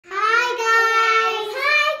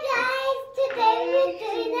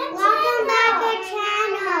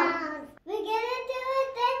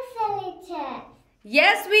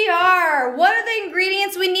Yes, we are. What are the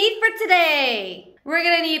ingredients we need for today? We're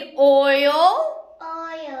gonna need oil,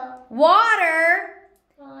 water,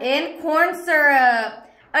 and corn syrup.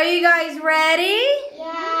 Are you guys ready?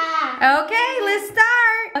 Yeah. Okay, let's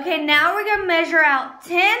start. Okay, now we're gonna measure out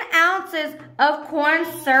 10 ounces of corn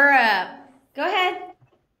syrup. Go ahead.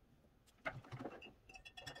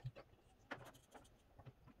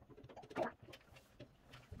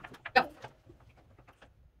 Go.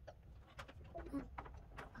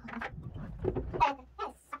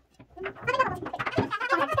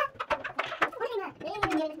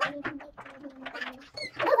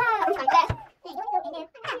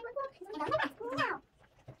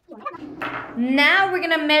 Now we're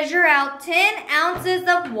gonna measure out 10 ounces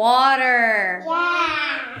of water.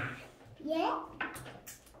 Yeah.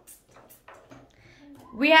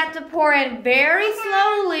 We have to pour it very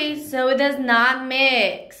slowly so it does not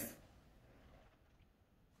mix.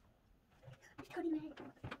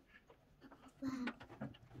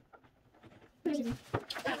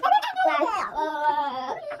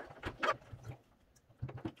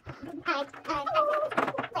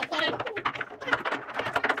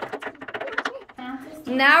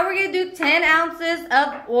 Now we're gonna do 10 ounces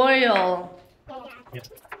of oil.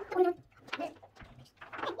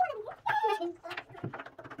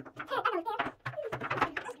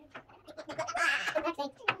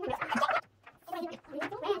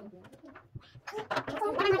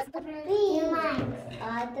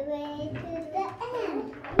 All the way to the end.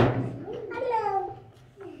 Hello.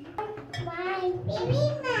 My baby,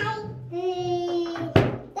 my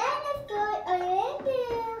dinosaur.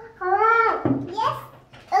 Hello. Yes.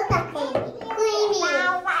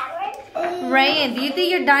 Rayan, do you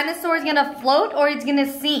think your dinosaur is gonna float or it's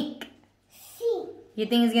gonna sink? Sink. You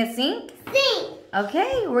think it's gonna sink? Sink.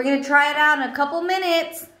 Okay, we're gonna try it out in a couple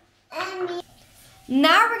minutes.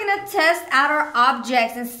 Now we're gonna test out our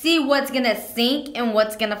objects and see what's gonna sink and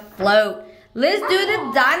what's gonna float. Let's do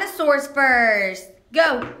the dinosaurs first.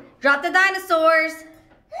 Go, drop the dinosaurs.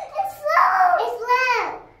 It's slow. It's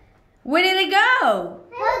slow. Where did it go?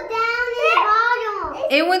 Go down in the bottom.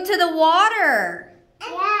 It went to the water.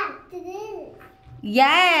 Yeah, it is.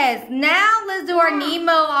 Yes, now let's do our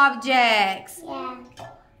Nemo objects. Yeah.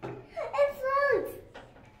 It floats.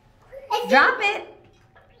 Drop it.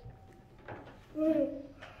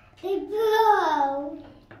 It blows.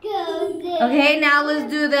 Okay, now let's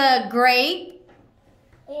do the grape.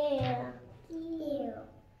 Yeah.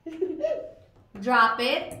 Drop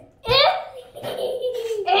it. Yeah.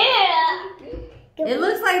 It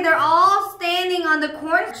looks like they're all standing on the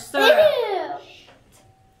corn syrup.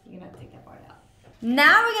 You're gonna take that part out.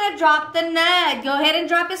 Now we're gonna drop the nut. Go ahead and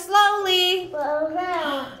drop it slowly.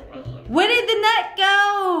 Where did the nut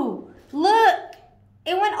go? Look,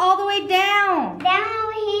 it went all the way down. Down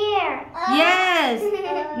over here. Yes.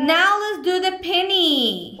 Now let's do the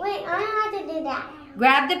penny. Wait, I know how to do that.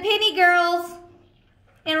 Grab the penny, girls.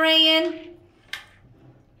 And Rayan.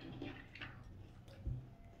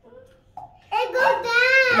 It goes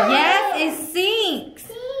down. Yes, it sinks.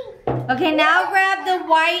 Okay, now grab the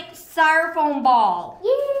white styrofoam ball.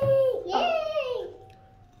 Yay!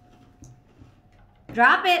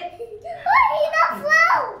 Drop it. Oh, he's not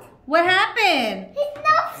float. What happened? He's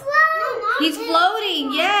not float. He's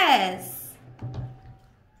floating, yes.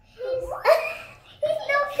 He's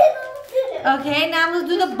not float. Okay, now let's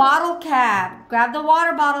do the bottle cap. Grab the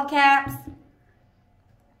water bottle caps.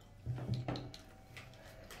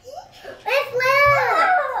 It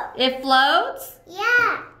floats. It floats?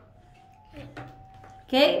 Yeah.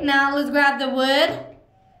 Okay, now let's grab the wood.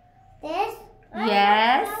 This?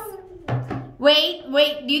 Yes. Wait.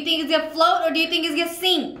 Do you think it's gonna float or do you think it's gonna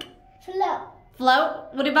sink? Float.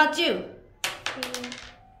 Float? What about you?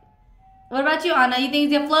 What about you, Anna? You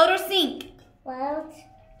think it's gonna float or sink? Float.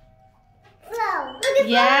 Float. Look at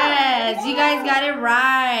Yes, you guys got it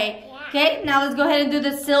right. Yeah. Okay, now let's go ahead and do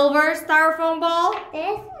the silver styrofoam ball.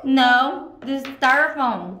 This? No, this is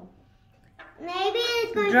styrofoam. Maybe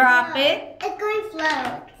it's going Drop to float. it. It's going to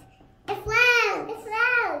float. It floats. It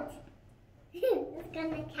floats. It's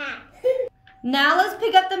going to catch. Now let's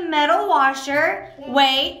pick up the metal washer. Yeah.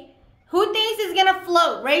 Wait, who thinks it's gonna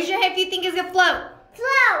float? Raise your hand if you think it's gonna float.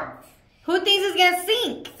 Float. Who thinks it's gonna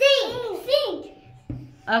sink? Sink.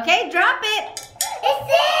 Okay, drop it. It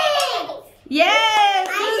sinks. Yes,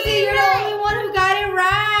 I Susie, did you're right. the only one who got it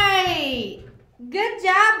right. Good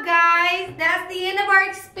job, guys. That's the end of our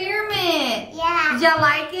experiment. Yeah. Did y'all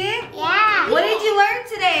like it? Yeah. What did you learn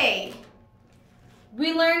today?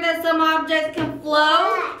 We learned that some objects can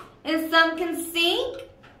float and some can sink.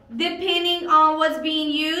 depending on what's being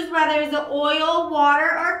used, whether it's the oil,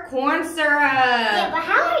 water, or corn syrup. Yeah, but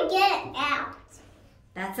how do we get it out?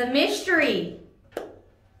 That's a mystery.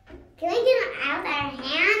 Can we get it out of our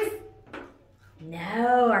hands?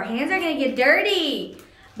 No, our hands are gonna get dirty.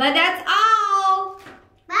 But that's all.